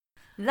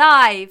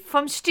Live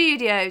from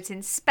studios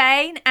in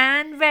Spain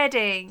and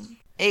Reading.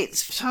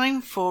 It's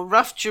time for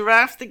Rough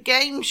Giraffe, the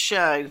game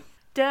show.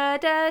 Da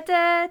da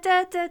da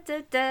da da da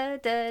da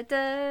da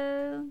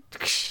da.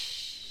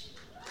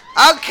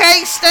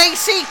 Okay,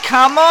 Stacey,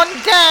 come on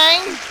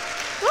down.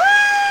 Woo!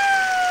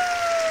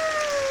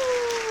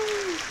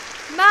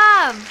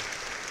 Mum,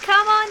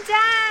 come on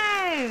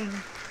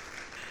down.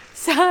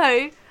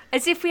 So,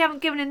 as if we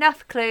haven't given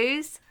enough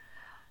clues,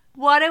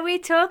 what are we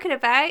talking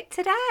about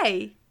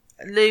today?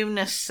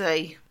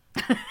 Lunacy.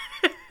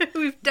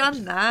 We've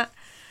done that.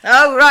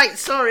 Oh, right,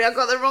 sorry, I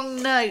got the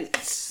wrong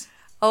notes.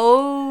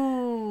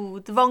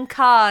 Oh, the wrong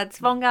cards,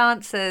 wrong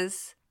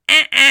answers.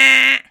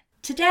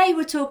 Today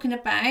we're talking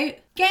about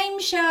game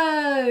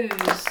shows.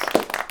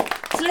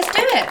 So let's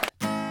do it.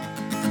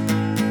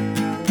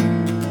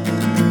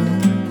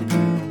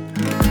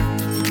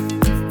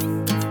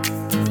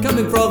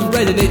 Coming from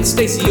Reddit, it's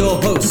Stacey,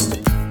 your host.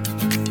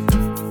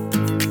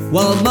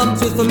 While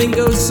mums with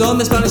flamingos on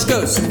the Spanish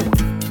coast,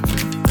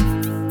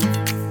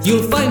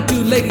 you'll find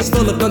two ladies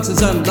full of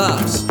nonsense and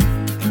laughs,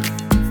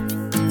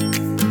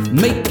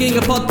 making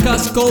a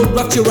podcast called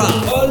Rough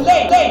Giraffe.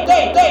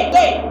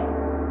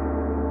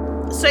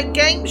 So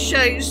game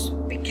shows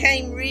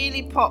became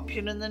really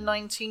popular in the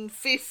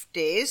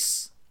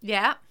 1950s.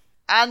 Yeah.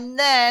 And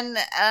then,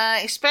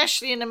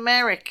 especially in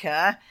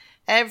America,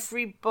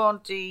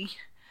 everybody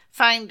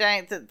found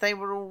out that they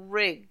were all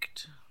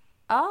rigged.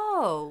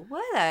 Oh,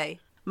 were they?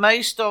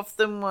 Most of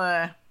them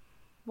were.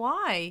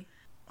 Why?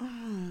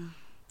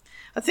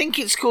 I think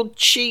it's called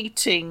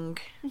cheating.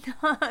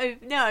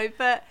 No,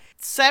 but...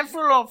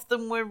 Several of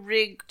them were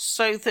rigged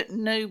so that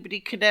nobody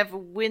could ever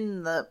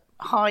win the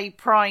high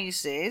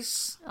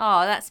prizes.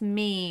 Oh, that's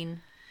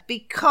mean.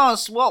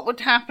 Because what would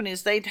happen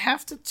is they'd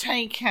have to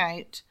take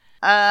out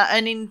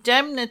an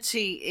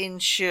indemnity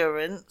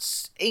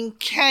insurance in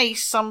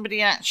case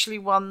somebody actually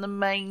won the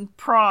main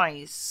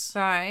prize.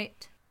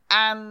 Right.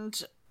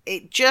 And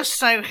it just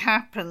so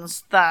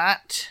happens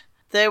that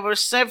there were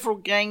several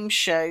game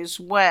shows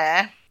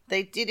where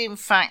they did in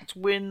fact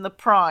win the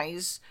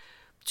prize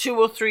 2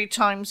 or 3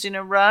 times in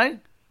a row.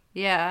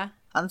 Yeah.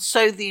 And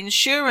so the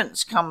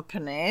insurance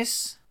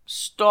companies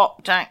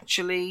stopped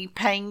actually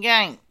paying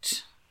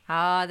out.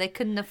 Ah, they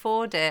couldn't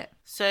afford it.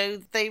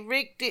 So they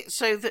rigged it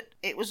so that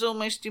it was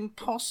almost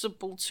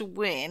impossible to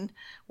win.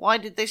 Why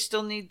did they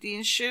still need the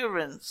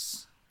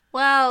insurance?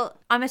 Well,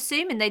 I'm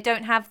assuming they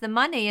don't have the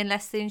money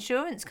unless the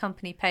insurance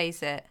company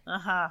pays it.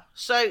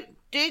 So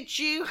did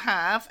you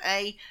have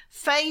a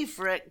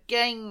favourite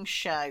game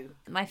show?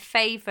 My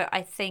favourite,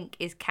 I think,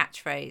 is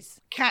Catchphrase.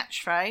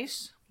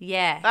 Catchphrase?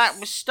 Yes. That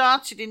was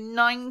started in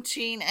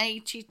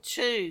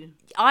 1982.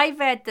 I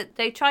read that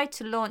they tried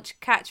to launch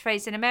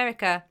Catchphrase in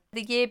America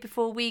the year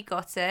before we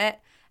got it,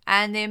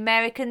 and the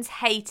Americans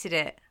hated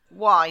it.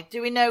 Why?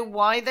 Do we know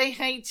why they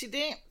hated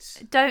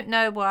it? Don't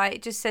know why.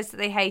 It just says that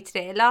they hated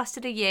it. It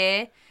lasted a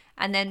year,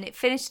 and then it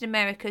finished in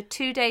America.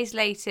 2 days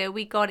later,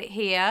 we got it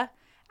here,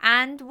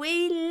 and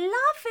we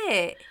love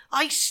it.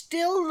 I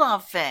still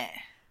love it.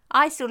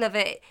 I still love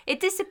it.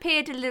 It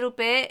disappeared a little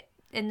bit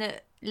in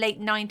the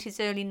late 90s,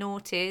 early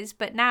noughties,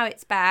 but now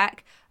it's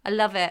back. I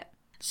love it.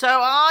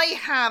 So I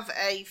have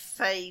a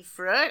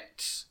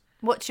favourite.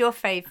 What's your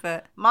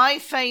favourite? My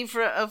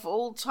favourite of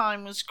all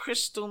time was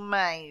Crystal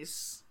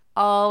Maze.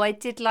 Oh, I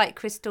did like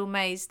Crystal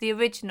Maze, the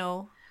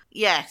original.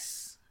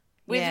 Yes.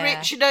 With Yeah.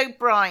 Richard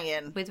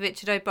O'Brien. With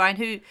Richard O'Brien,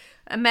 who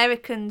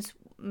Americans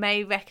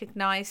may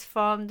recognise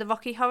from the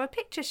Rocky Horror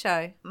Picture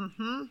Show.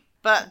 Mm-hmm.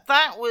 But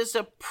that was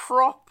a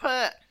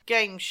proper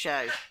game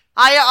show.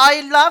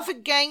 I love a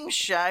game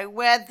show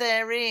where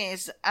there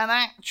is an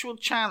actual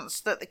chance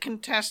that the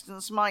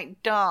contestants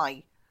might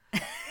die.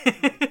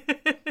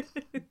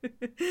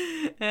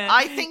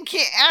 I think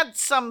it adds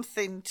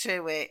something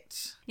to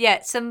it.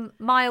 Yeah, some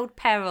mild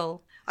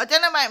peril. I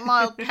don't know about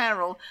mild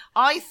peril.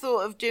 I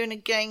thought of doing a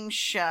game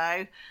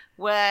show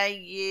where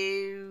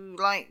you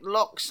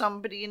lock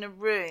somebody in a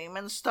room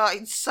and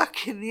started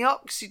sucking the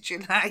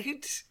oxygen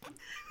out,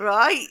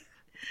 right?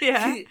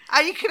 Yeah.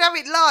 And you can have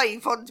it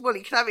live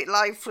you can have it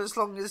live for as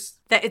long as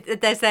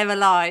They're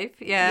alive,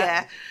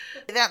 yeah.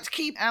 They have to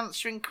keep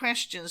answering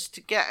questions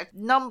to get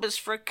numbers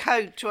for a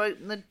code to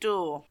open the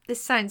door.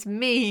 This sounds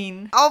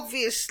mean.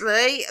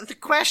 Obviously, the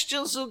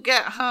questions will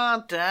get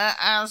harder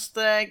as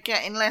they're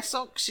getting less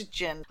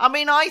oxygen. I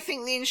mean, I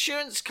think the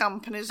insurance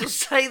companies will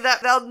say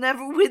that they'll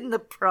never win the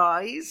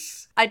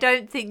prize. I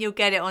don't think you'll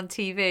get it on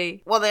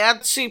TV. Well, they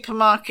had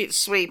Supermarket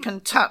Sweep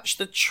and Touch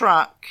the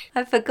Truck.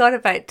 I forgot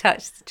about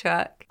Touch the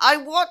Truck. I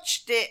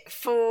watched it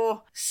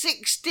for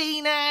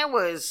 16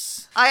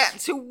 hours. I had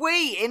to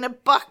wee in a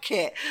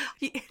bucket.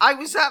 I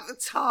was at the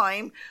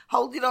time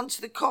holding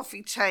onto the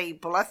coffee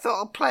table. I thought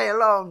I'll play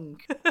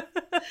along.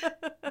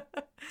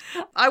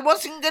 I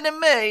wasn't going to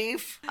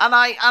move, and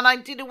I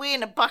did a wee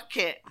in a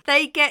bucket.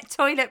 They get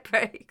toilet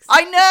breaks.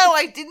 I know,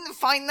 I didn't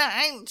find that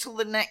out until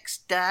the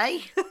next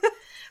day.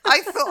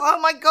 I thought, oh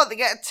my God, they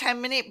get a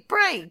 10-minute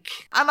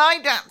break. And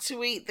I'd had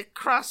to eat the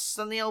crusts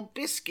and the old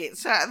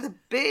biscuits out of the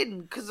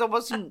bin because I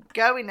wasn't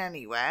going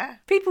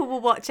anywhere. People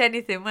will watch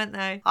anything, won't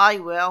they? I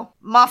will.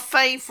 My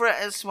favourite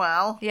as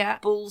well. Yeah.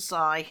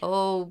 Bullseye.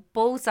 Oh,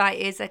 Bullseye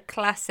is a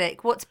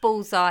classic. What's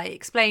Bullseye?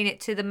 Explain it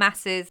to the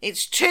masses.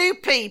 It's two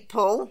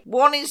people.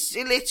 One is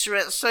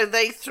illiterate, so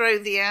they throw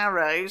the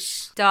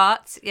arrows.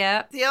 Darts,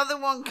 yeah. The other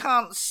one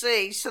can't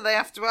see, so they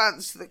have to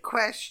answer the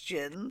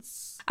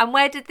questions. And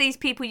where did these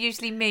people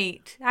usually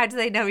meet? How do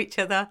they know each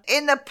other?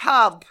 In the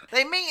pub.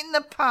 They meet in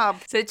the pub.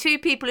 So two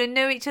people who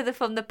know each other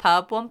from the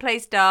pub. One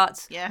plays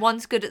darts. Yeah.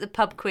 One's good at the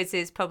pub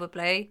quizzes,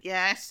 probably.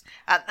 Yes.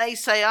 And they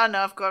say, oh no,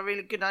 I've got a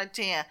really good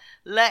idea.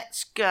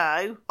 Let's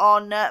go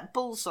on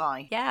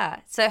Bullseye. Yeah.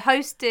 So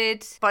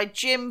hosted By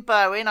Jim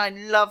Bowen. I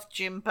love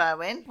Jim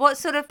Bowen. What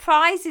sort of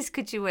prizes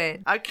could you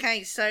win?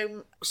 Okay,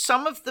 so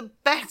some of the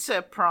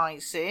better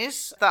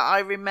prizes that I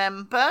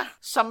remember,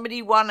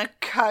 somebody won a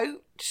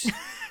coat.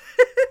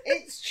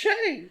 It's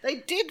true. They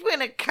did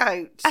win a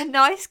coat. A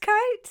nice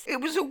coat?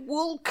 It was a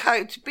wool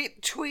coat, a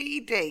bit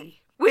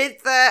tweedy,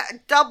 with a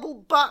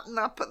double button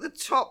up at the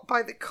top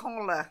by the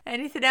collar.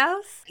 Anything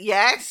else?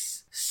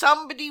 Yes.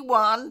 Somebody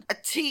won a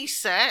tea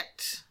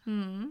set.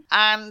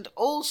 And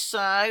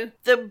also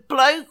the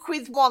bloke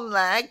with one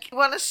leg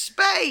won a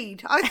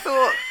spade. I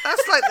thought,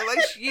 that's like the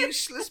most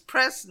useless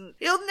present.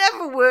 He'll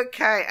never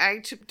work out how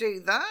to do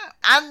that.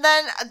 And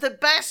then the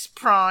best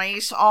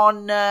prize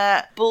on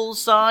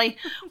Bullseye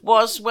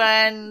was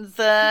when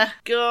the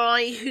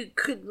guy who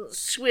couldn't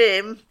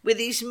swim with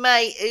his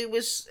mate, who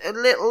was a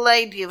little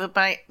lady of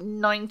about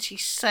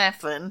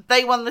 97,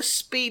 they won the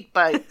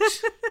speedboat.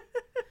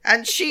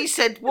 And she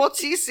said,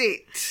 what is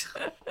it?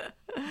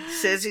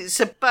 Says it's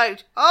a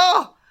boat.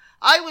 Oh,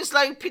 I was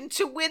hoping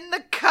to win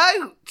the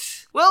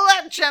coat. Will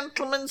that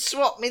gentleman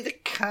swap me the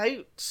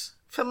coat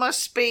for my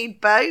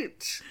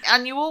speedboat?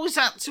 And you always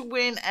had to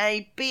win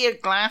a beer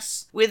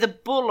glass with a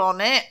bull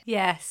on it.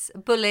 Yes, a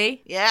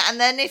bully. Yeah, and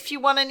then if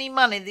you won any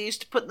money, they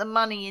used to put the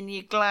money in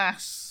your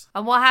glass.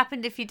 And what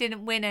happened if you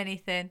didn't win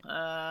anything?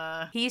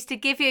 He used to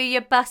give you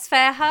your bus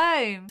fare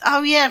home.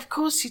 Oh yeah, of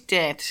course he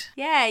did.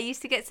 Yeah, he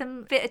used to get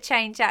some bit of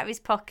change out of his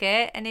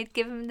pocket and he'd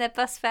give them their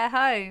bus fare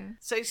home.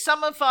 So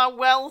some of our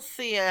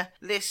wealthier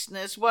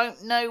listeners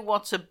won't know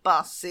what a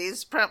bus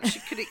is. Perhaps you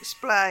could They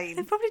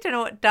explain. probably don't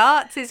know what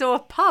darts is or a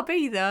pub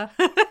either.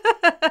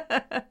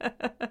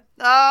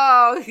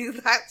 Oh,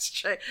 that's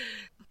true.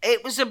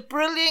 It was a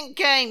brilliant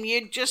game.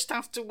 You'd just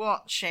have to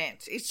watch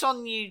it. It's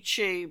on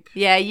YouTube.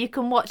 Yeah, you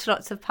can watch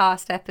lots of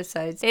past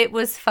episodes. It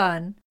was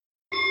fun.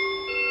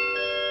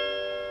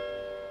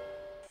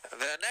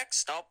 The next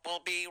stop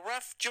will be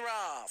Rough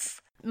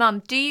Giraffe.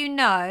 Mum, do you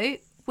know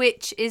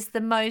which is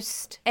the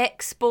most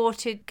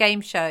exported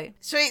game show?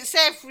 So it's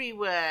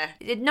everywhere.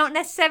 Not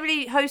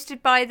necessarily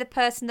hosted by the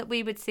person that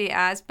we would see it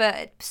as,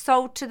 but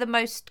sold to the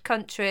most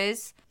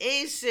countries.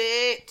 Is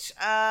it,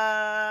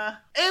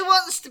 Who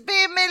Wants to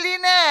Be a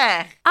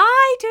Millionaire?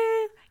 I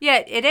do.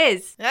 Yeah, it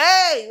is.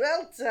 Hey,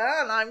 well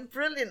done. I'm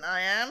brilliant,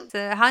 I am.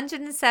 So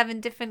 107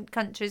 different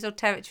countries or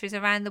territories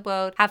around the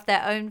world have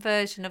their own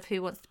version of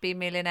Who Wants to Be a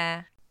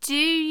Millionaire. Do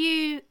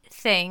you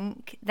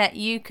think that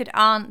you could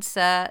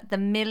answer the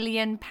 £1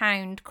 million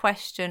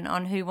question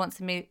on Who Wants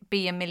to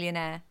Be a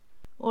Millionaire?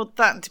 Well,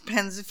 that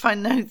depends if I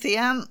know the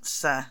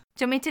answer.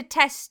 Do you want me to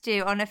test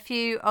you on a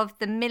few of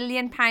the £1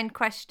 million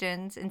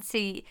questions and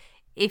see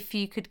if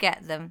you could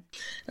get them?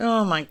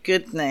 Oh, my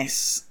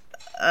goodness.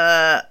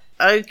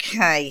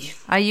 Okay.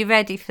 Are you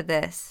ready for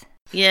this?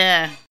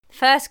 Yeah.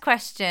 First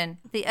question.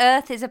 The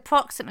Earth is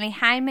approximately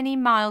how many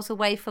miles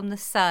away from the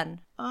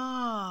Sun?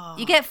 Oh.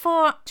 You get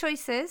 4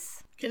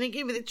 choices. Can you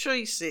give me the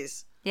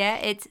choices? Yeah,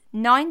 it's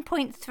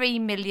 9.3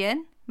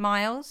 million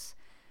miles,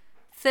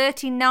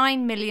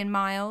 39 million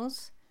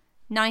miles,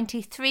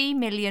 93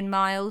 million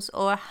miles,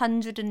 or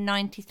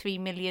 193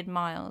 million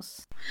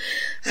miles.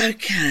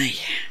 Okay.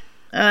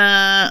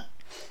 I'm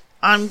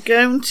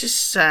going to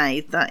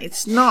say that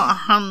it's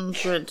not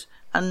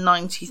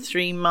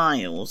 193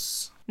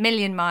 miles.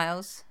 Million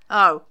miles.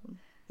 Oh,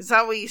 is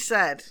that what you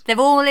said? They're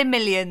all in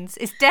millions.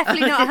 It's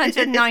definitely not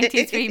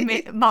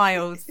 193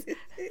 miles.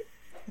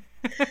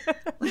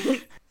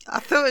 I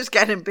thought it was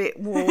getting a bit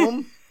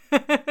warm.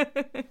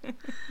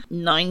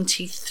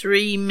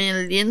 93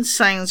 million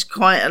sounds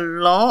quite a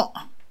lot.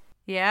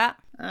 Yeah.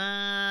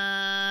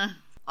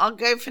 I'll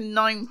go for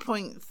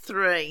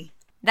 9.3.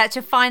 That's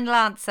your final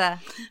answer.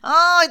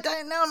 Oh, I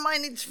don't know. I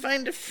might need to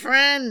find a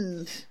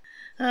friend.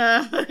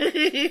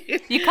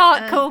 You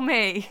can't call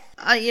me.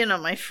 You're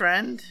not my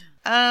friend.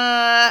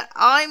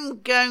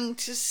 I'm going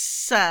to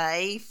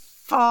say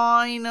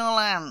final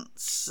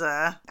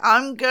answer.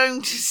 I'm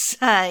going to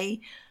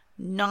say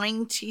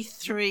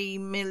 93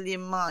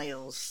 million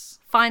miles.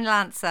 Final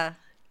answer.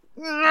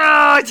 No,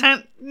 I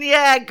don't.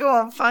 Yeah, go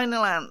on.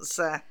 Final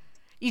answer.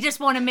 You just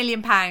won £1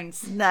 million.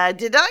 No,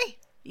 did I?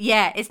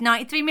 Yeah, it's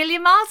 93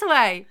 million miles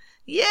away.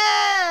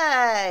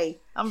 Yay!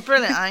 I'm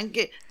brilliant.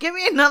 Give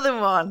me another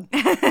one.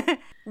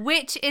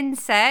 Which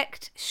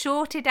insect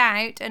shorted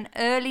out an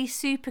early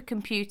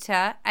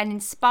supercomputer and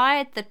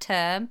inspired the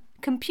term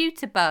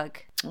computer bug?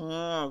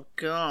 Oh,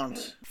 God.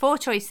 4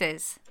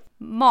 choices.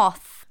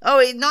 Moth. Oh,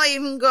 it not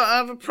even got to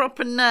have a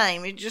proper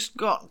name. It just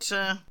got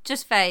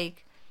Just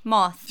vague.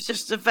 Moth.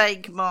 just a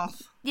vague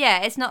moth.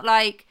 Yeah, it's not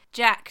like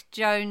Jack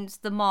Jones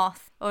the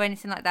Moth or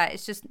anything like that.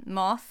 It's just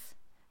moth.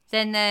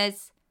 Then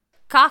there's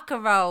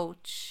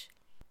cockroach.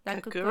 La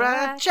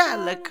Cucaracha,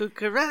 la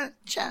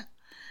cucaracha.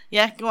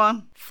 Yeah, go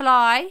on.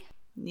 Fly.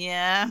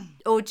 Yeah.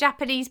 Or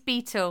Japanese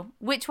beetle.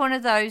 Which one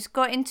of those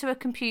got into a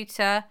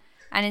computer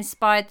and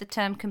inspired the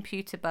term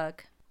computer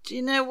bug? Do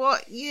you know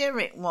what year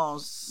it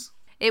was?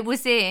 It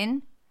was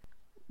in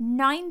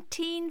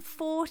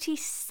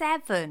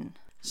 1947.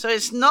 So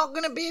it's not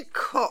going to be a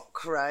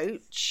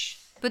cockroach.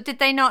 But did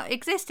they not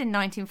exist in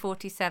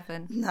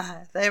 1947?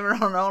 No, they were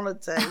on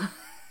holiday.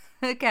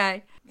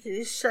 Okay. Did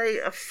you say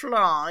a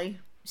fly?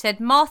 Said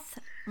moth,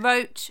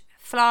 roach,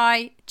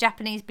 fly,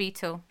 Japanese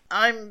beetle.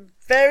 I'm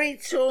very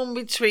torn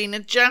between a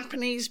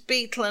Japanese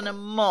beetle and a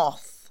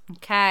moth.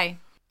 Okay.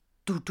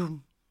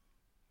 Doo-doom.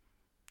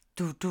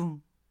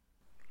 Doo-doom.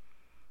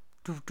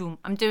 Doo-doom.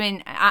 I'm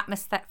doing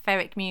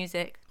atmospheric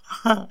music.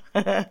 A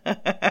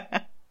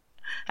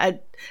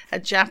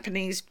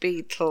Japanese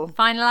beetle.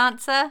 Final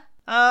answer?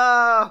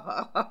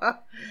 Oh,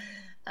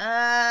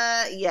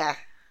 yeah.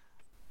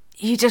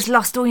 You just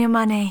lost all your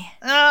money.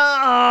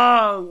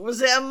 Oh,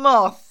 was it a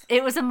moth?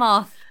 It was a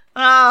moth.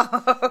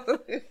 Oh.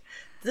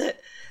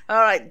 All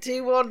right,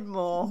 do one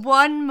more.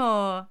 One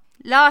more.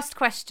 Last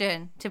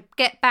question to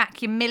get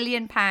back your £1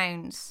 million.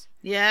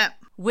 Yeah.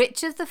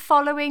 Which of the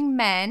following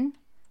men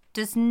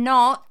does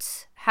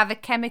not have a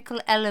chemical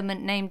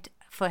element named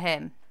for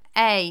him?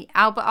 A.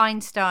 Albert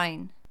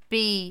Einstein.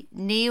 B.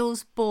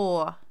 Niels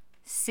Bohr.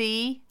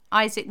 C.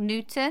 Isaac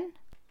Newton.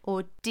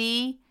 Or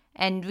D.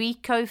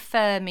 Enrico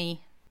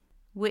Fermi.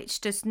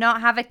 Which does not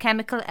have a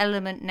chemical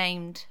element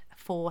named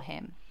for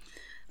him?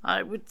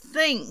 I would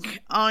think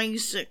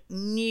Isaac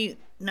Newton.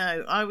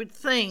 No, I would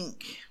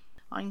think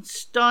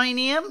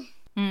Einsteinium.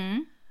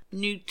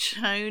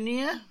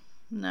 Newtonia.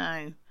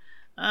 No.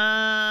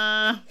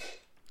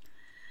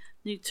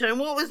 Newton.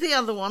 What was the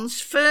other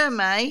ones?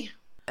 Fermi.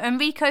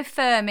 Enrico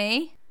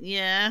Fermi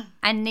Yeah.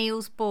 and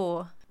Niels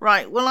Bohr.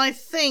 Right. Well, I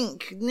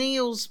think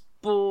Niels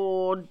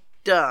Bohr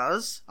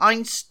does.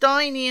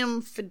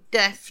 Einsteinium for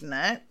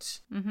definite.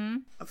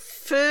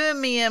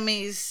 Fermium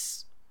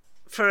is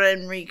for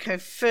Enrico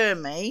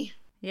Fermi.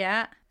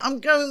 Yeah. I'm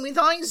going with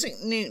Isaac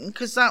Newton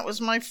because that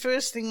was my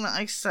first thing that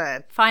I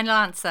said. Final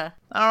answer.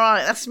 All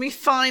right, that's my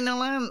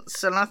final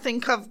answer, and I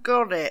think I've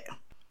got it.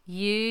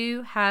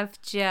 You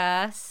have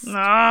just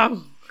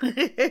No.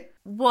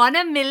 won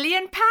 £1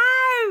 million.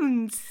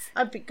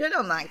 I'd be good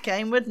on that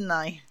game, wouldn't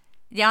I?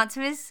 The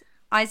answer is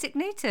Isaac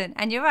Newton.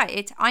 And you're right,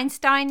 it's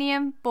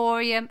Einsteinium,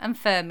 Bohrium and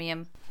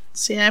Fermium.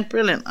 See how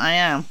brilliant I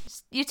am.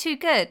 You're too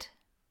good.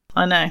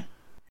 I know.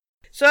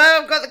 So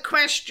I've got the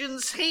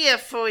questions here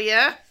for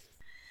you.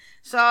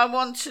 So I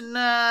want to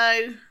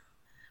know,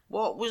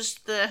 what was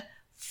the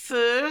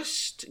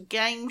first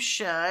game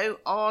show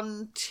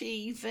on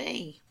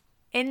TV?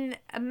 In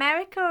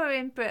America or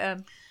in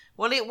Britain?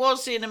 Well, it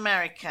was in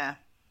America.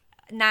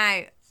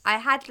 Now, I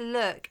had to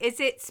look. Is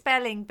it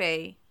spelling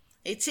bee?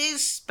 It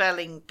is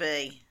spelling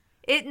bee.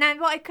 Now,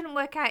 what I couldn't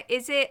work out,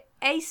 is it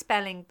a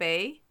spelling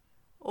bee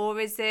or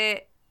is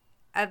it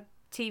a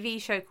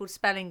TV show called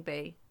Spelling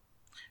Bee?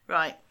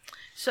 Right.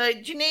 So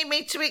do you need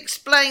me to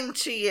explain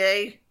to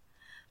you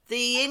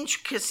the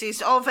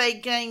intricacies of a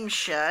game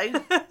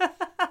show?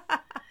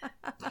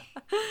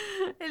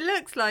 It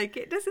looks like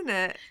it, doesn't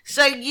it?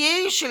 So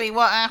usually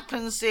what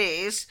happens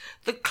is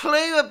the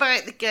clue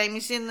about the game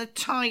is in the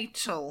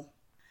title.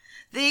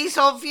 These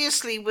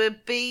obviously were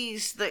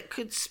bees that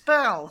could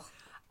spell.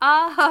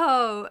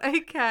 Oh,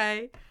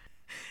 okay.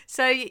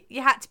 So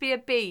you had to be a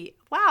bee.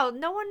 Wow,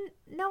 no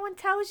one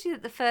tells you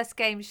that the first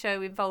game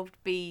show involved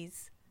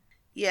bees.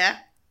 Yeah.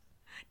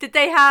 Did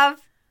they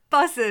have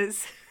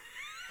buzzers?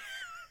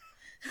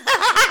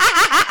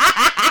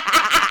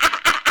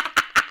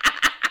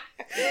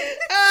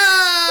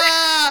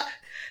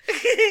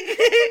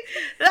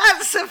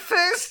 That's the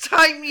first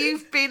time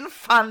you've been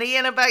funny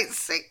in about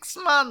 6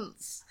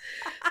 months.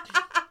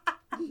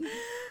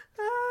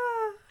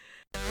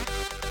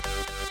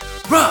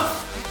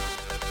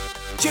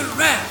 Rough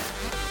Giraffe.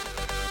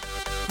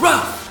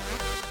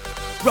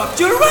 Rough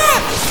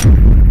Giraffe.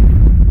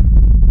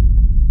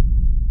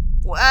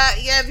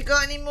 Yeah, have you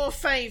got any more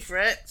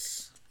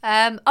favourites?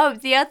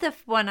 The other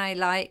one I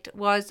liked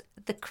was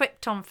the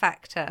Krypton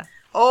Factor.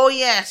 Oh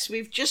yes,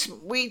 we were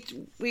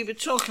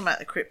talking about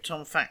the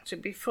Krypton Factor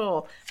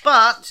before,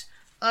 but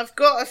I've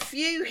got a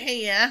few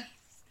here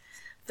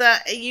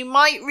that you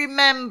might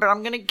remember.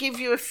 I'm going to give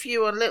you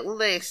a little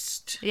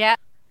list. Yeah.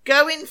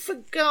 Going for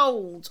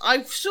Gold.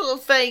 I sort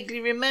of vaguely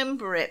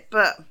remember it,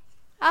 but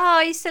Oh,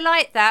 I used to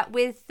like that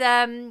with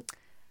was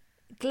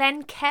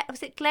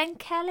it Glenn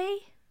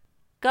Kelly?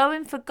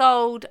 Going for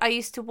Gold. I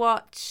used to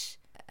watch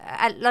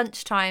at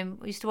lunchtime.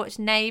 We used to watch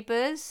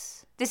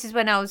Neighbours. This is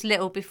when I was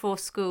little, before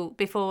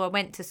I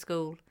went to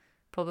school,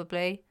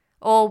 probably.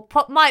 Or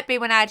might be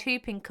when I had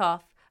whooping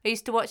cough. I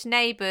used to watch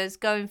Neighbours,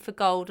 Going for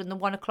Gold, and the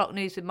 1 o'clock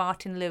news with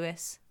Martin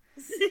Lewis.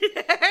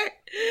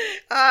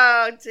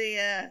 Oh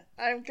dear.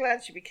 I'm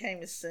glad you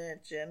became a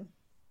surgeon.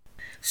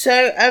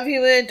 So, have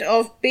you heard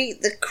of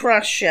Beat the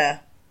Crusher?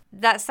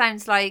 That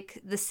sounds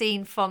like the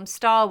scene from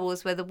Star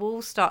Wars where the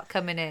walls start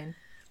coming in.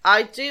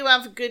 I do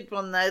have a good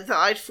one, though, that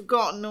I'd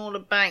forgotten all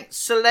about.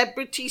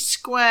 Celebrity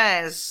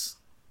Squares.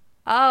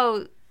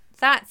 Oh,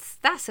 that's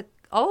an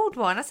old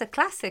one. That's a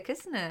classic,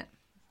 isn't it?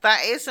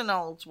 That is an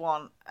old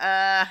one.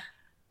 But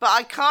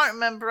I can't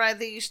remember how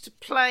they used to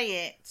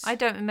play it. I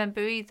don't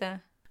remember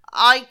either.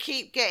 I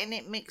keep getting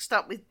it mixed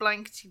up with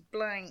Blankety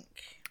Blank.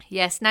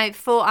 Yes, now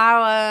for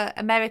our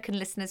American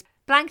listeners,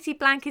 Blankety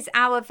Blank is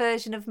our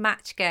version of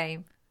Match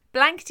Game.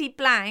 Blankety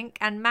Blank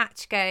and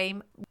Match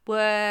Game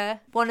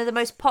were one of the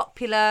most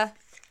popular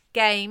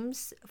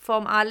games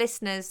from our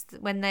listeners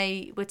when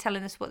they were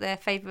telling us what their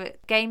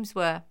favourite games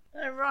were.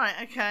 Oh, right,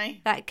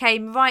 okay. That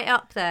came right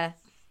up there.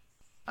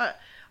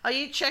 Are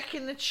you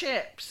checking the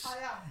chips? I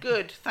am.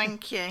 Good,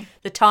 thank you.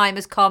 The time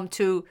has come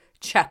to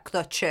check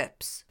the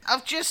chips.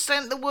 I've just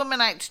sent the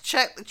woman out to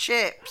check the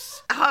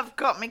chips. I've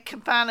got my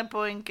Cabana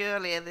Boy and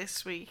Girl here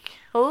this week.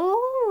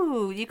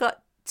 Oh, you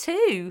got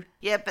 2.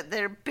 Yeah, but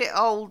they're a bit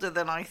older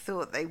than I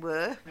thought they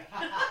were.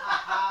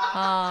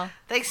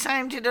 They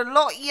sounded a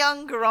lot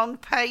younger on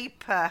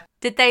paper.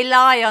 Did they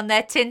lie on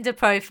their Tinder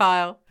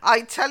profile?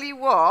 I tell you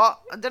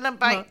what, I don't know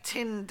about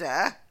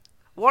Tinder.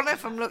 One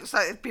of them looks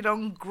like they've been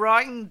on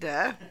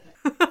Grindr.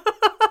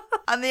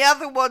 And the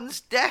other one's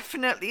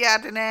definitely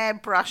had an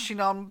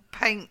airbrushing on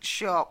Paint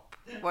Shop,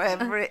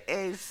 whatever it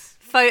is.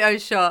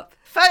 Photoshop.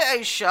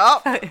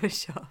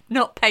 Photoshop?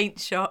 Not Paint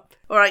Shop.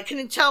 All right, can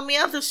you tell me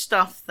other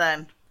stuff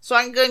then? So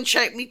I can go and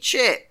check me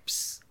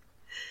chips.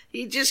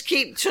 You just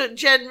keep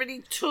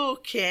generally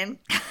talking.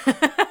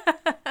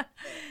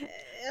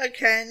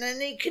 Okay, and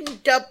then you can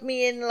dub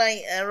me in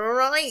later, all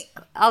right?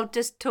 I'll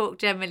just talk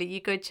generally.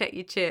 You go check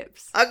your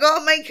chips. I got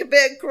to make a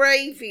bit of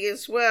gravy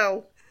as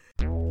well.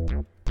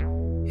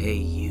 Hey,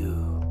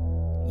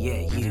 you.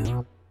 Yeah,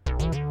 you.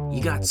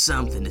 You got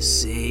something to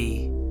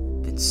say?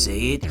 Then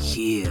say it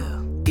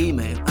here.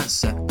 Email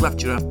us at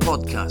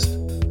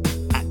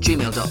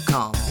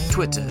roughgiraffepodcast@gmail.com.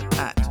 Twitter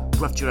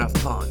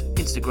 @roughgiraffepod.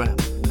 Instagram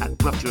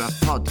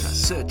 @roughgiraffepodcast.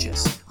 Search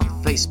us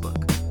on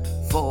Facebook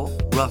for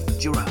Rough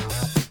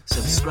Giraffe.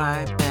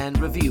 Subscribe and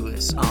review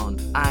us on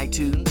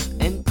iTunes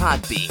and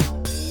Podbean.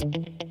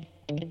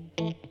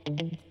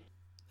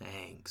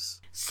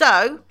 Thanks.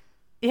 So,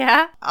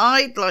 Yeah?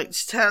 I'd like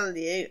to tell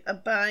you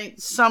about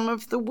some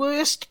of the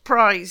worst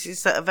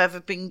prizes that have ever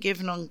been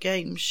given on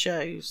game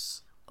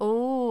shows.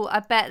 Oh,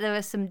 I bet there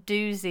are some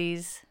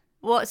doozies.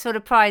 What sort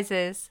of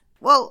prizes?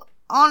 Well,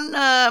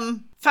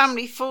 on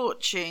Family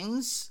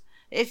Fortunes,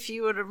 if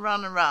you were a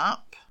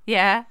runner-up,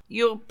 Yeah?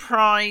 your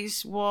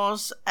prize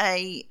was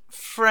a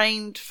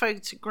framed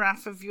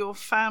photograph of your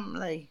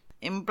family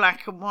in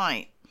black and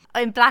white.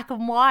 In black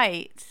and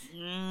white?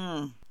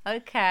 Mm.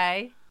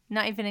 Okay.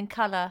 Not even in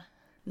colour.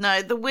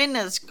 No, the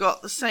winners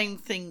got the same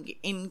thing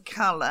in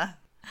colour.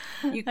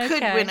 You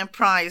could Okay. win a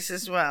prize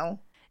as well.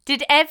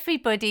 Did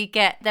everybody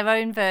get their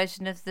own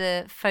version of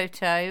the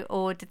photo,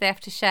 or did they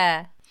have to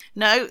share?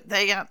 No,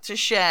 they had to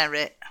share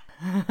it.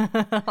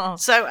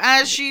 So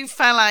as you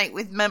fell out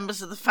with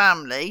members of the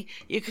family,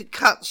 you could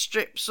cut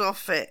strips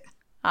off it.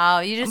 Oh,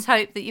 you just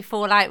hope that you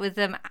fall out with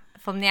them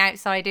from the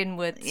outside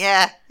inwards.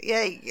 Yeah.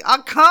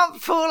 I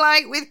can't fall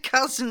out with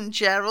cousin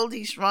Gerald.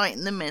 He's right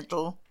in the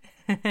middle.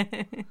 You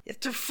have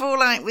to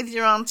fall out with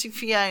your Auntie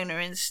Fiona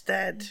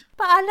instead.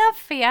 But I love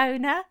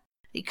Fiona.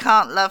 You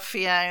can't love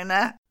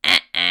Fiona.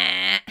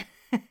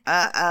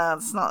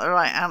 That's not the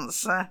right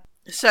answer.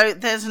 So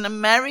there's an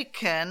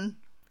American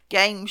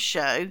game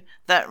show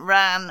that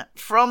ran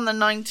from the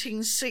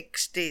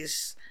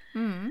 1960s.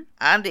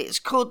 And it's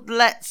called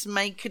Let's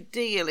Make a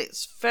Deal.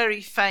 It's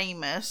very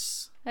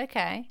famous.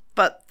 Okay.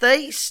 But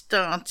they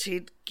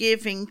started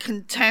giving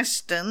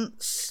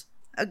contestants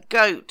a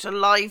goat, a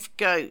live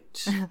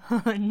goat.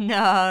 Oh,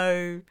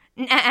 no.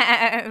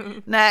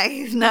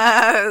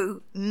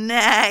 No.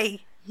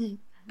 Nay.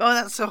 Oh,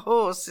 that's a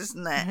horse,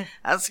 isn't it?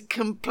 That's a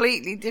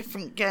completely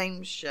different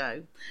game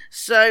show.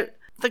 So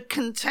the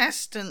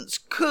contestants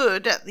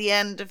could, at the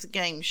end of the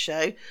game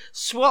show,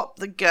 swap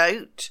the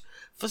goat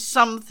for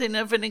something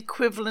of an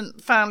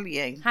equivalent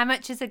value. How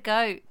much is a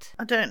goat?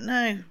 I don't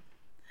know.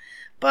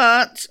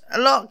 But a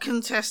lot of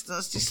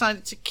contestants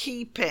decided to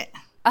keep it.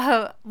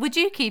 Oh, would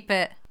you keep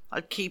it?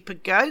 I'd keep a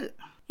goat.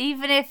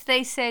 Even if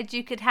they said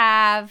you could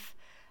have,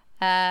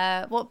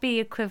 what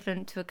be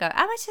equivalent to a goat?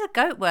 How much is a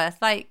goat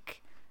worth?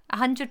 Like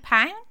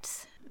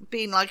 £100?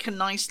 Being like a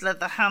nice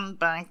leather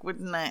handbag,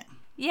 wouldn't it?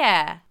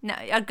 Yeah. No,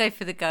 I'd go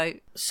for the goat.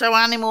 So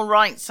animal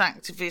rights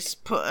activists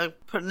put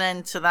an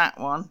end to that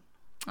one.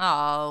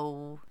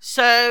 Oh.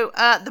 So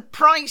The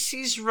Price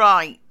is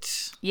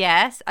Right.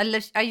 Yes, I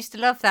used to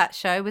love that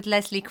show with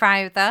Leslie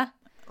Crowther.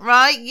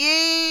 Right,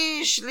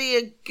 usually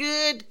a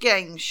good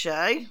game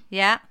show.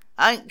 Yeah.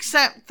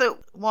 Except that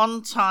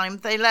one time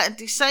they let a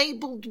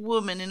disabled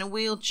woman in a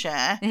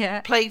wheelchair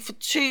play for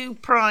 2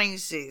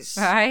 prizes.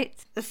 Right.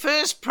 The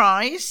first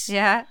prize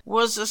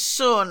was a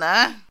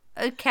sauna.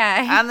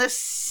 Okay. And the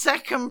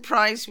second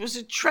prize was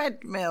a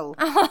treadmill.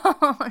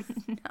 Oh,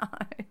 no.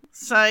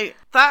 So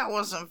that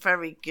wasn't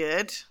very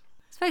good.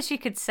 I suppose you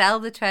could sell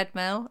the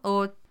treadmill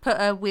or put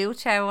a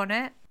wheelchair on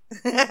it.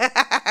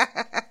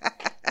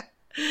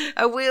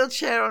 A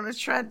wheelchair on a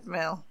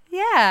treadmill.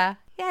 Yeah,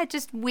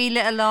 just wheel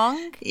it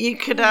along. You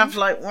could have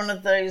like one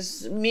of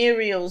those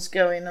Muriels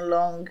going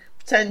along,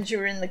 pretend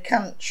you're in the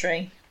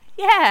country.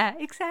 Yeah,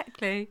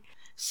 exactly.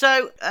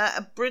 So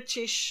a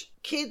British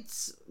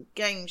kids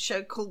game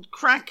show called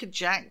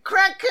Crackerjack.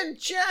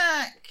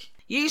 Crackerjack!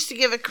 You used to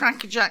give a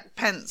Crackerjack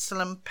pencil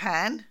and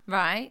pen.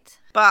 Right.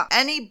 But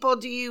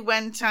anybody who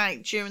went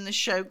out during the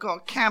show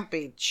got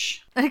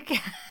cabbage.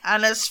 Okay.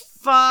 And as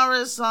far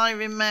as I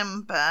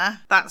remember,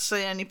 that's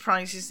the only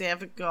prizes they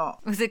ever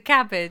got. Was it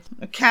cabbage?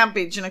 A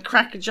cabbage and a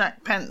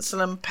Crackerjack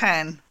pencil and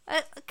pen.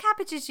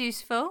 Cabbage is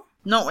useful.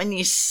 Not when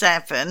you're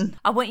 7.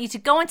 I want you to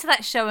go onto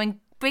that show and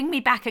bring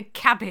me back a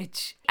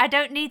cabbage. I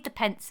don't need the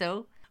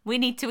pencil. We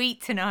need to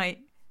eat tonight.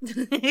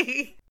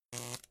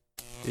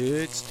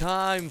 It's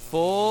time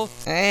for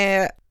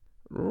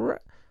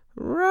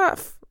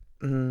rough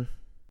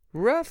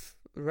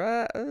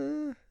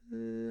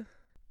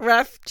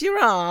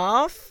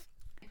giraffe.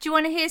 Do you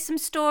want to hear some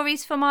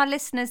stories from our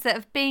listeners that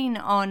have been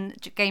on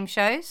game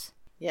shows?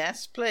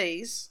 Yes,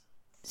 please.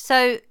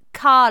 So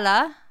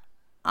Carla,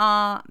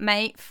 our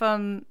mate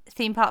from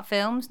Theme Park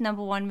Films, #1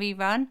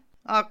 rerun.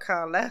 Our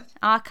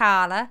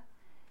Carla.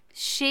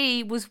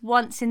 She was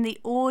once in the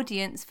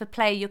audience for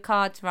Play Your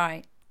Cards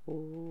Right.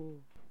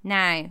 Ooh.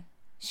 Now,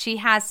 she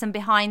has some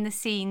behind the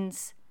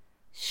scenes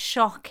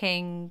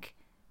shocking,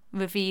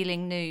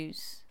 revealing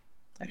news.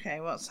 Okay,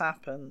 what's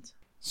happened?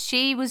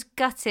 She was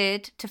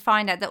gutted to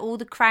find out that all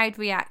the crowd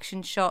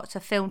reaction shots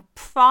are filmed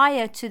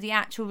prior to the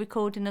actual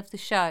recording of the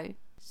show.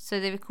 So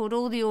they record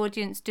all the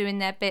audience doing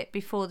their bit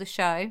before the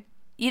show.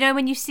 You know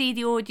when you see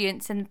the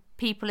audience and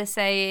people are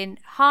saying,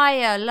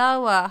 higher,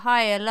 lower,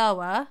 higher,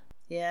 lower?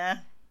 Yeah.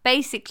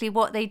 Basically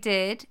what they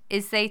did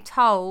is they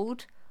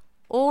told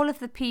all of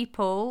the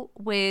people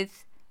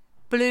with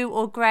blue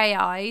or grey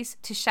eyes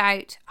to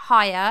shout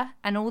higher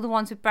and all the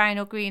ones with brown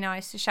or green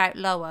eyes to shout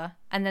lower.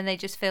 And then they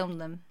just filmed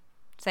them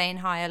saying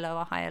higher,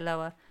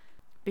 lower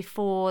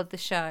before the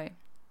show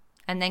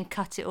and then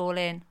cut it all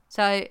in.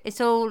 So it's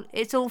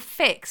all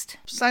fixed.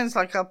 Sounds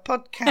like our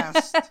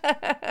podcast.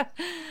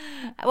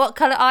 What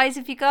colour eyes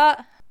have you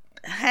got?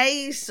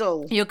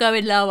 Hazel. You're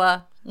going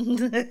lower.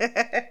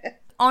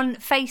 On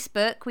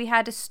Facebook, we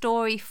had a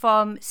story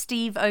from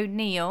Steve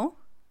O'Neill.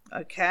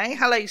 Okay.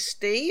 Hello,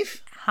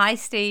 Steve. Hi,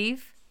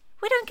 Steve.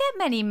 We don't get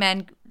many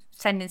men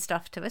sending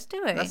stuff to us,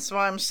 do we? That's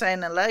why I'm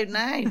saying hello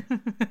now.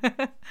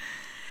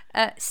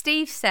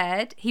 Steve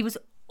said he was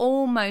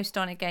almost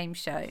on a game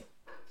show.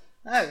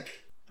 Oh,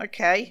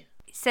 okay.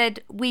 He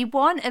said, we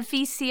won a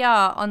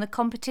VCR on the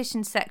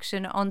competition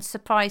section on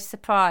Surprise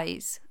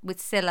Surprise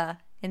with Scylla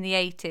in the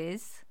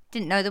 80s.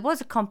 Didn't know there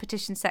was a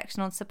competition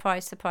section on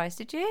Surprise Surprise,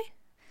 did you?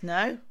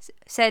 No.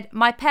 Said,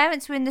 my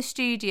parents were in the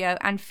studio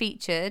and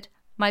featured.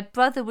 My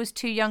brother was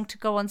too young to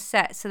go on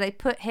set, so they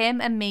put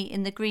him and me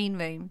in the green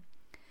room.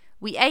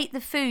 We ate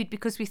the food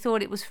because we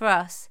thought it was for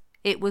us.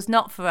 It was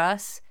not for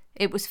us.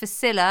 It was for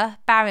Scylla,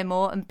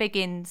 Barrymore and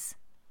Biggins.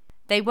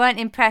 They weren't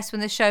impressed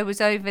when the show was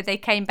over. They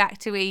came back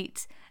to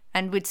eat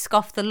and we'd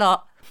scoff the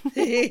lot.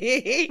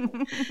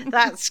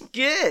 That's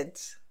good.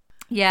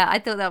 Yeah, I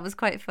thought that was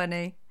quite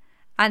funny.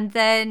 And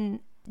then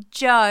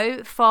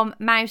Jo from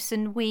Mouse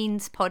and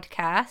Weens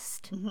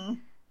podcast,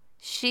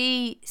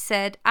 she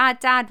said, our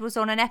dad was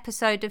on an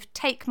episode of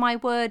Take My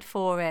Word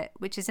For It,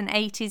 which is an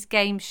 80s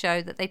game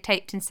show that they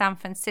taped in San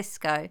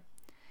Francisco.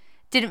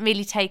 Didn't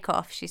really take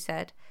off, she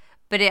said,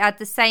 but it had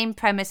the same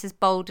premise as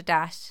Boulder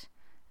Dash.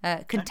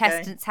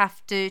 Contestants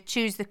have to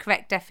choose the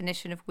correct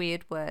definition of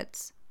weird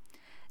words.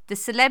 The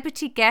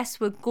celebrity guests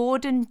were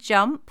Gordon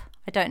Jump.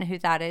 I don't know who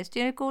that is. Do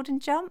you know Gordon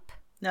Jump?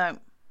 No.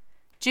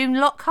 June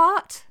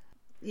Lockhart?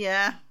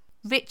 Yeah.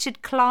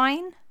 Richard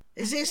Klein?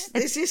 Is this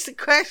the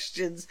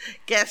questions?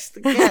 Guess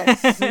the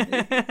guess.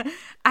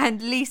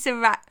 And Lisa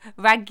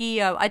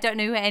Raggio. I don't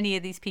know who any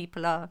of these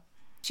people are.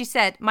 She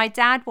said, my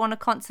dad won a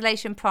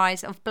consolation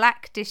prize of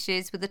black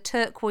dishes with a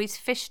turquoise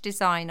fish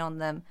design on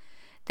them.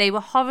 They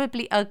were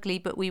horribly ugly,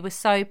 but we were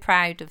so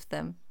proud of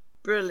them.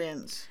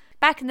 Brilliant.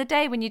 Back in the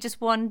day when you just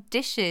won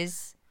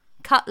dishes,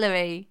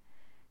 cutlery,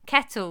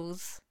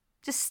 kettles,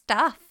 just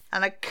stuff.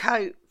 And a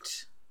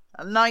coat.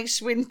 A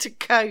nice winter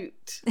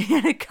coat.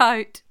 A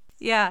coat.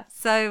 Yeah.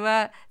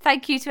 So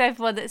thank you to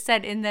everyone that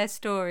sent in their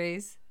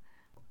stories.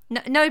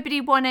 Nobody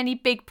won any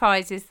big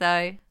prizes,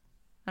 though,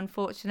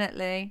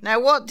 unfortunately. Now,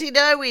 what did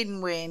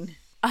Owen win?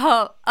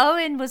 Oh,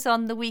 Owen was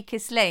on The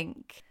Weakest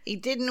Link. He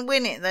didn't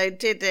win it, though,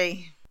 did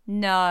he?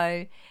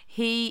 No.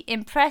 He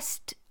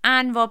impressed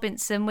Anne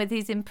Robinson with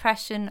his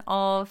impression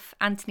of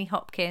Anthony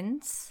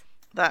Hopkins.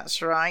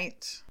 That's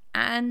right.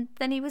 And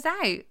then he was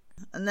out.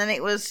 And then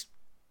it was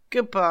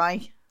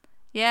goodbye.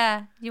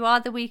 Yeah, you are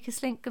the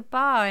weakest link.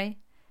 Goodbye.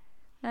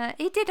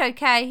 He did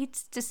okay. He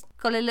just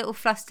got a little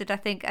flustered, I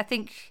think. I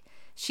think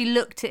she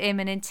looked at him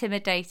and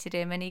intimidated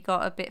him, and he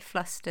got a bit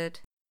flustered.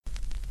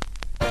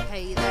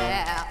 Hey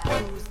there,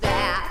 who's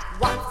that?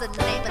 What's the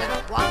name of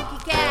that wonky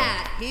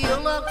cat? He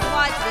looks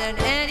whiter than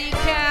any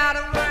cat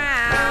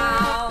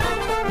around.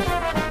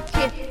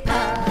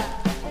 Kipper,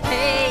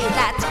 hey,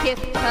 that's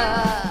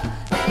Kipper.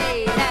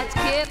 Hey, that's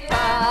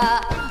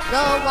Kipper,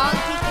 the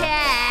wonky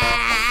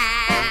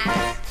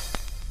cat.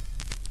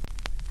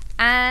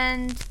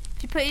 And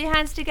if you put your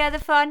hands together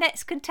for our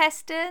next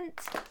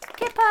contestant,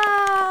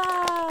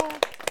 Kipper!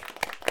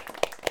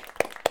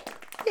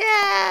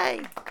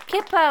 Yay!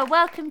 Kipper,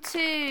 welcome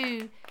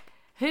to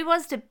Who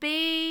Wants to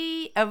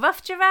Be a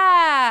Rough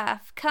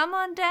Giraffe? Come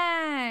on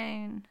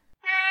down.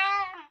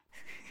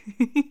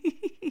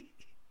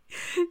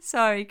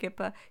 Sorry,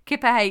 Kipper.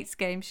 Kipper hates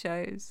game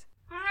shows.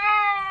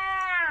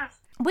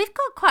 We've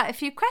got quite a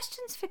few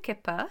questions for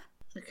Kipper.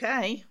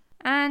 Okay.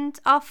 And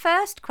our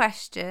first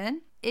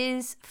question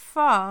is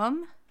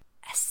from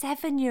a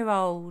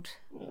 7-year-old.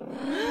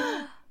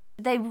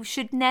 They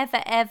should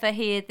never ever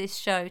hear this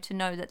show to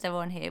know that they're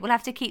on here. We'll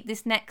have to keep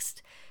this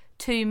next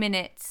 2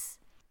 minutes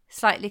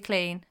slightly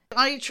clean.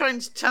 Are you trying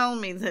to tell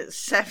me that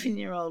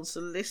 7-year-olds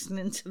are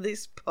listening to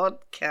this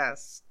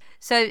podcast?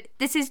 So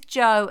this is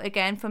Joe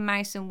again from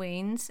Mouse and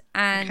Weens.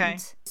 And Okay.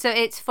 so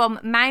it's from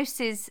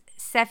Mouse's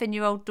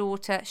 7-year-old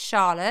daughter,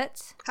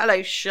 Charlotte.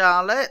 Hello,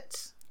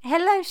 Charlotte.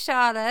 Hello,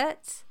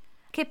 Charlotte.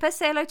 Kipper,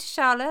 say hello to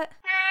Charlotte.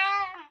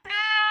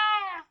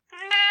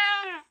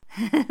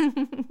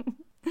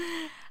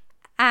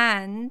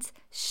 And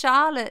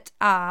Charlotte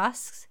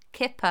asks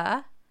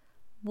Kipper,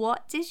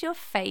 what is your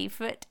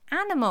favourite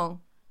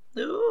animal?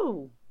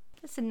 Ooh.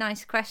 That's a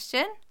nice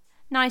question.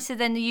 Nicer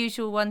than the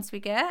usual ones we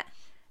get.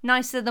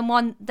 Nicer than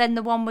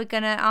the one we're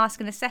going to ask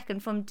in a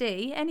second from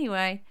Dee.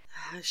 Anyway,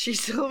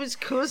 She's always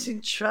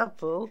causing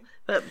trouble.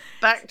 But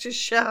back to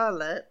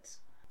Charlotte.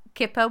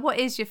 Kipper, what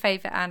is your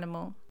favourite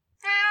animal?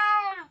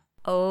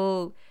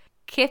 Oh,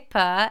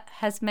 Kipper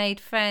has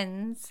made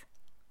friends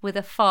with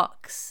a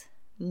fox.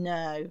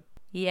 No.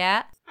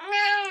 Yeah.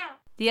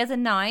 The other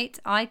night,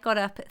 I got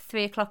up at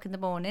 3 o'clock in the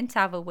morning to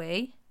have a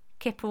wee.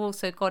 Kipper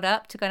also got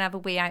up to go and have a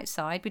wee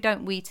outside. We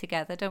don't wee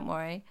together, don't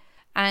worry.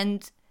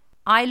 And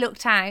I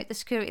looked out, the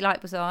security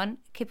light was on.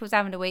 Kipper was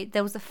having a wee.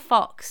 There was a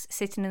fox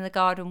sitting in the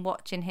garden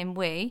watching him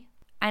wee.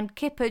 And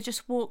Kipper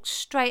just walked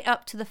straight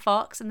up to the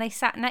fox and they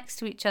sat next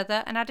to each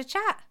other and had a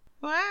chat.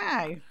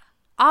 Wow.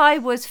 I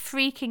was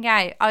freaking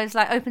out. I was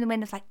like, open the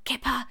windows, like,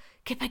 Kipper,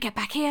 get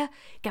back here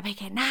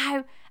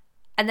now.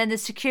 And then the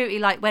security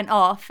light went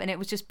off and it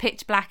was just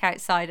pitch black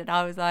outside. And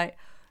I was like,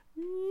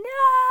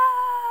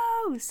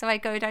 no. So I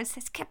go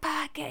downstairs,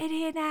 Kipper, get in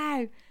here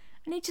now.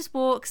 And he just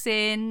walks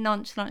in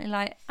nonchalantly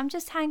like, I'm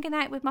just hanging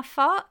out with my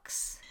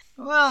fox.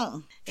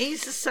 Well,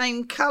 he's the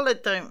same colour,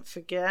 don't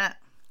forget.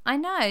 I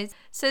know.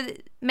 So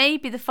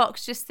maybe the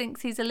fox just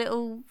thinks he's a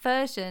little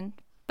version.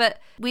 But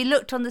we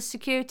looked on the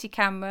security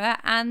camera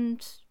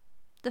and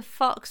the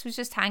fox was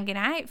just hanging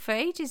out for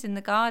ages in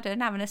the garden,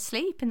 having a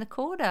sleep in the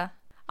corner.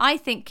 I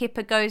think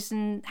Kipper goes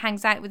and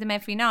hangs out with him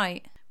every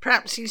night.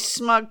 Perhaps he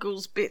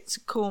smuggles bits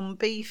of corned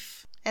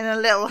beef in a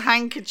little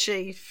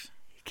handkerchief.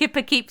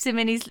 Kipper keeps him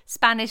in his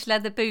Spanish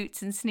leather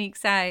boots and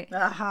sneaks out.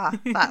 Aha,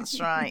 that's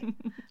right.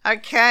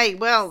 Okay,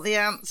 well, the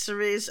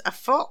answer is a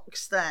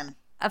fox then.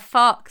 A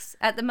fox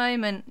at the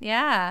moment,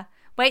 yeah.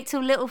 Wait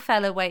till little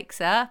fella wakes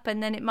up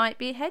and then it might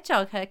be a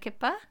hedgehog, huh,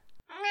 Kipper?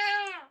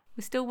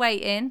 We're still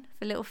waiting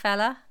for little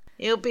fella.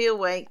 He'll be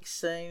awake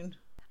soon.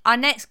 Our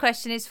next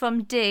question is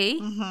from Dee.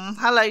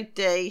 Hello,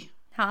 Dee.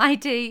 Hi,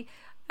 Dee.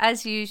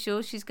 As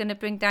usual, she's going to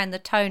bring down the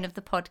tone of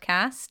the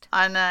podcast.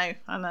 I know.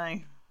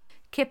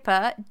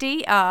 Kipper,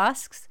 Dee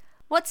asks,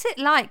 what's it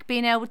like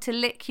being able to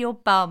lick your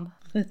bum?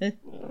 And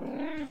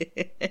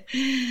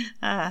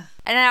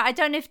I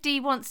don't know if Dee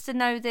wants to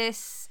know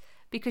this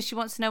because she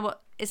wants to know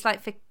what it's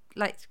like for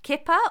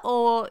Kipper,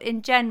 or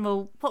in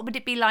general, what would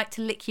it be like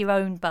to lick your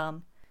own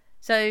bum?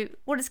 So,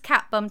 what does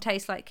cat bum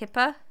taste like,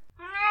 Kipper?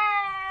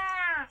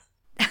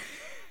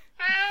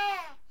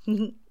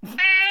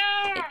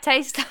 It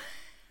tastes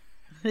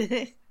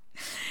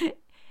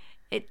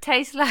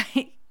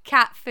like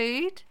cat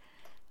food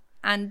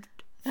and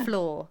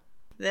floor.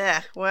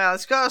 Yeah, well,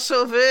 it's got a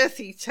sort of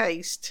earthy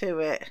taste to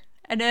it.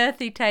 An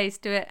earthy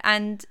taste to it.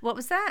 And what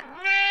was that?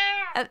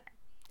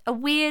 A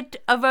weird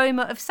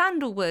aroma of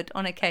sandalwood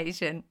on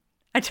occasion.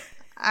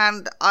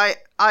 And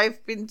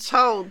I've been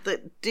told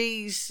that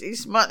Dee's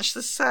is much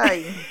the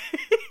same.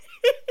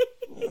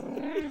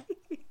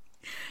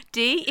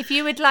 Dee, if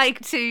you would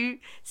like to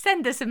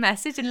send us a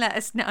message and let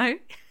us know,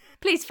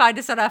 please find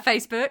us on our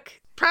Facebook.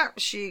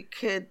 Perhaps you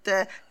could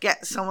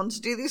get someone to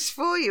do this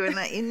for you and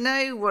let you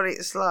know what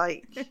it's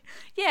like.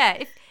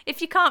 Yeah,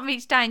 if you can't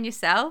reach down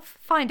yourself,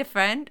 find a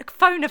friend,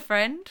 phone a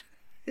friend.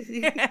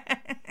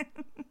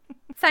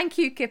 Thank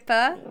you,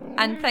 Kipper,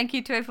 and thank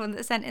you to everyone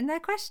that sent in their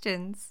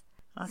questions.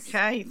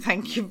 Okay,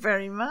 thank you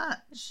very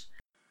much.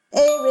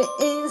 Here it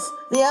is,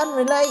 the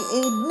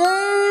unrelated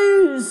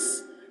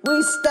news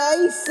with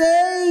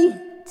Stacey.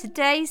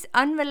 Today's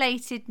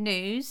unrelated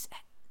news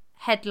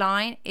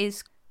headline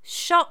is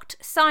shocked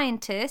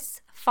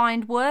scientists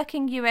find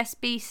working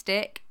USB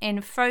stick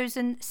in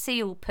frozen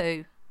seal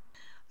poo.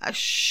 A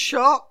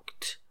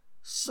shocked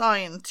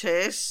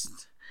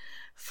scientist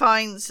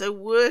finds a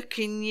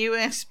working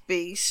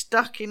USB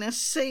stuck in a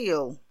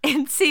seal.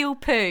 In seal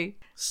poo.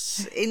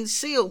 In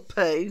seal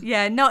poo?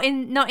 Yeah, not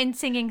in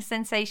Singing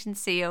Sensation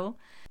Seal.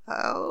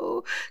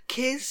 Oh,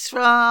 kiss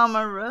from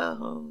a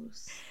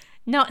rose.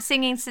 Not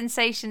Singing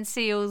Sensation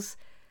Seal's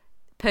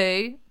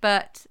poo,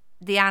 but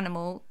the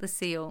animal, the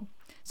seal.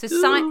 So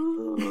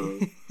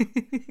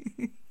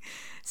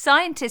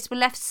scientists were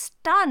left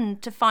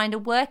stunned to find a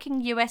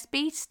working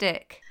USB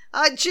stick.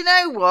 Do you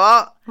know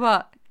what?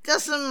 What?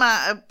 Doesn't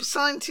matter.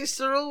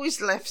 Scientists are always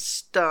left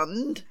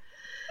stunned.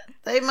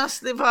 They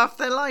must live half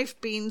their life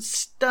being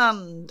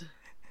stunned.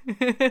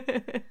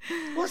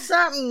 What's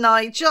that,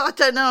 Nigel? I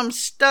don't know. I'm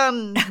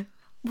stunned.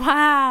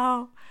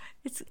 Wow.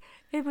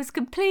 It was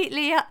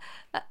completely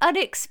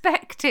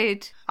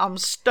unexpected. I'm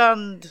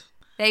stunned.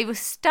 They were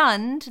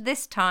stunned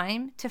this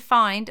time to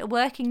find a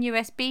working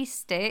USB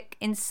stick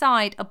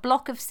inside a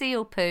block of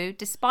seal poo,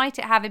 despite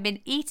it having been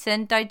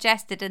eaten,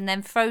 digested, and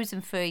then frozen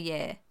for a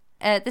year.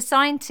 The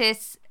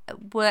scientists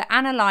were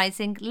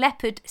analysing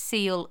leopard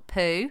seal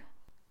poo,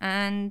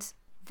 and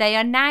they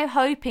are now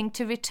hoping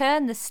to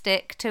return the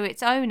stick to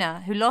its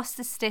owner, who lost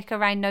the stick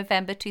around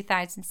November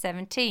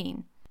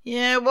 2017.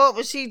 Yeah, what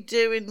was he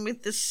doing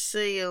with the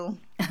seal?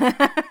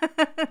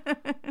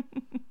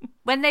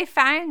 When they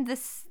found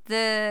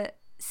the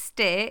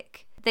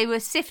stick, they were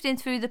sifting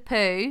through the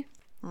poo.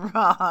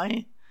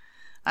 Right,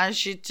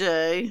 as you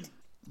do.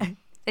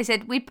 They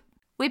said, we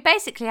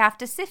basically have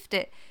to sift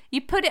it. You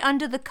put it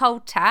under the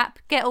cold tap,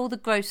 get all the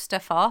gross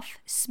stuff off,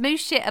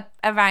 smoosh it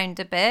around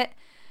a bit,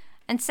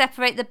 and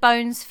separate the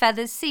bones,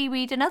 feathers,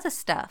 seaweed and other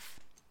stuff.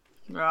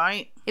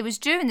 Right. It was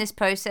during this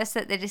process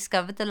that they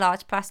discovered the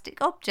large plastic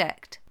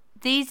object.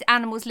 These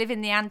animals live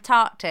in the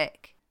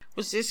Antarctic.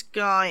 Was this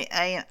guy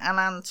an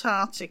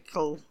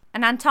Antarctical?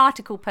 An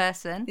Antarctical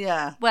person?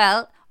 Yeah.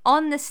 Well,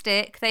 on the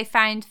stick they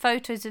found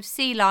photos of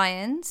sea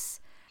lions.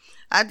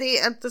 Had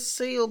the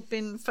seal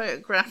been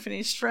photographing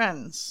his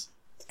friends?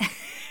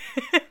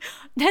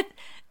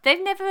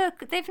 They've never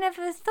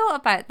thought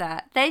about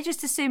that. They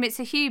just assume it's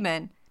a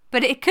human.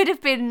 But it could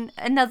have been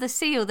another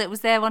seal that was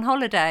there on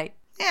holiday.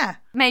 Yeah.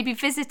 Maybe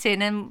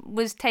visiting and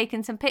was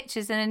taking some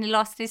pictures and then he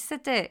lost his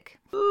stick.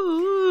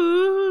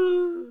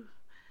 Ooh,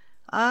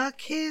 a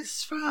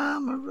kiss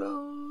from a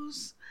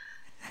rose.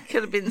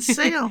 Could have been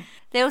seal.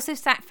 They also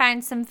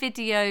found some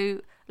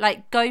video,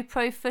 like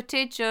GoPro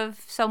footage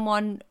of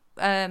someone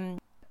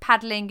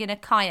paddling in a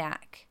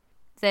kayak.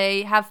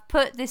 They have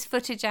put this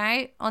footage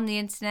out on the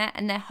internet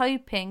and they're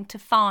hoping to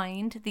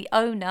find the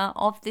owner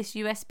of this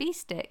USB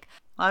stick.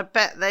 I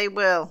bet they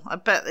will.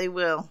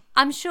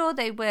 I'm sure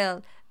they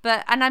will.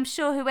 And I'm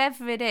sure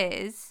whoever it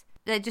is,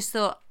 they just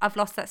thought, I've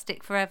lost that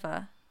stick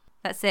forever.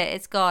 That's it,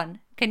 it's gone.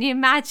 Can you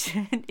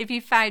imagine if you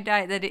found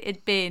out that it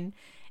had been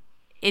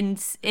in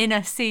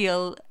a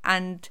seal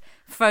and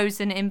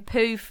frozen in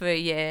poo for a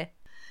year?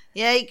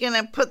 Yeah, you're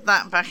going to put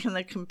that back in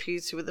the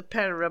computer with a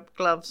pair of rubber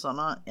gloves on,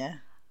 aren't you?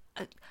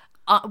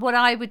 What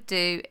I would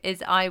do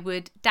is I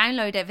would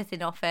download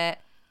everything off it.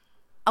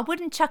 I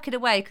wouldn't chuck it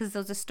away because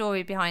there was a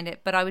story behind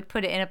it, but I would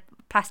put it in a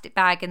plastic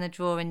bag in the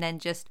drawer and then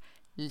just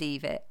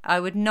leave it. I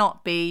would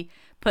not be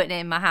putting it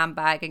in my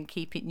handbag and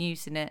keeping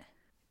using it.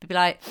 I'd be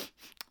like,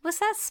 what's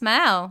that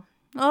smell?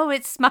 Oh,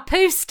 it's my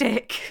poo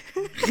stick.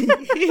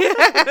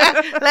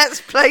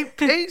 Let's play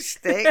poo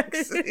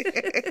sticks.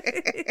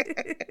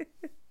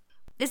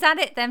 Is that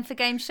it then for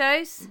game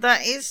shows?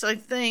 That is, I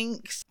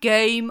think.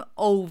 Game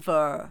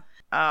over.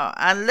 Oh,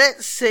 and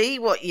let's see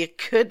what you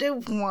could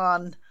have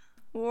won.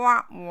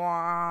 Wah,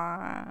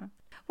 wah.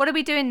 What are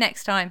we doing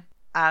next time?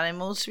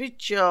 Animals with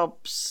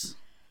jobs.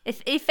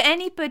 If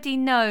anybody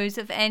knows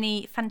of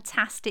any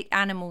fantastic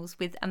animals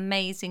with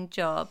amazing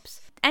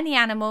jobs, any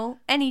animal,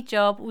 any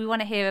job, we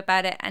want to hear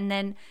about it. And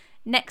then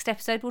next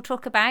episode we'll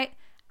talk about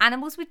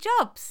animals with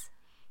jobs.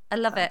 I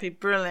love That'd it. be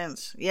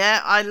brilliant. Yeah,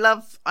 I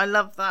love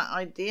that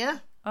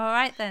idea. All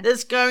right then.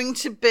 There's going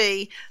to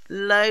be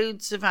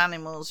loads of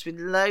animals with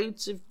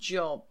loads of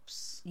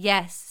jobs.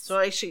 Yes. So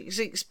I should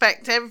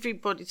expect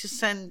everybody to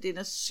send in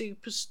a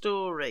super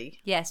story.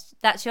 Yes,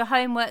 that's your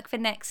homework for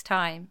next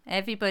time.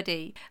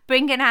 Everybody,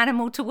 bring an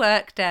animal to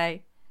work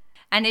day.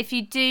 And if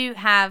you do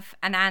have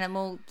an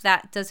animal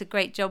that does a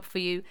great job for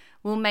you,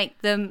 we'll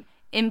make them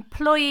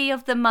Employee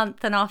of the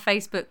Month on our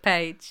Facebook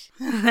page.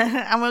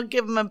 And we'll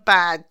give them a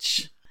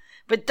badge.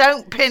 But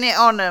don't pin it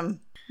on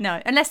them.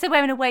 No, unless they're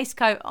wearing a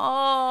waistcoat.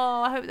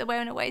 Oh, I hope they're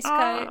wearing a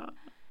waistcoat. Oh.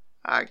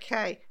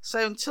 Okay,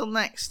 so until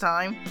next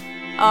time.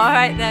 All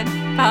right then.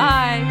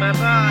 Bye.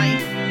 Bye-bye.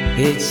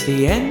 It's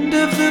the end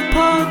of the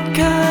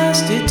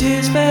podcast, it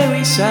is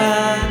very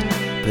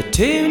sad. But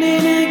tune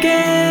in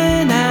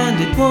again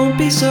and it won't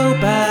be so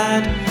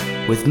bad.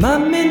 With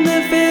Mum in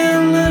the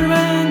villa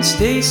and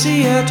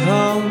Stacey at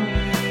home.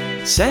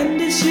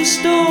 Send us your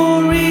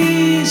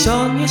stories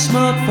on your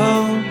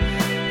smartphone.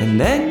 and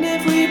then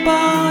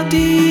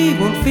everybody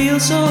won't feel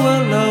so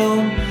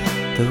alone.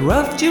 The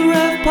Rough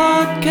Giraffe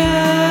Podcast.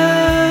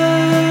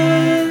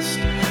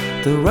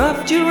 The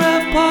Rough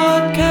Giraffe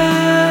Podcast.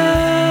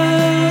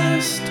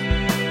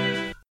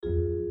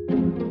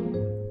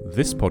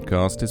 This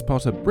podcast is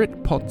part of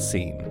BritPod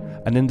Scene,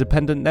 an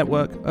independent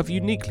network of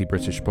uniquely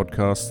British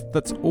podcasts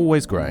that's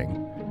always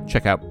growing.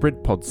 Check out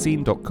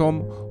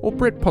BritPodScene.com or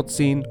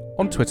BritPodScene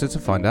on Twitter to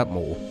find out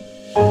more.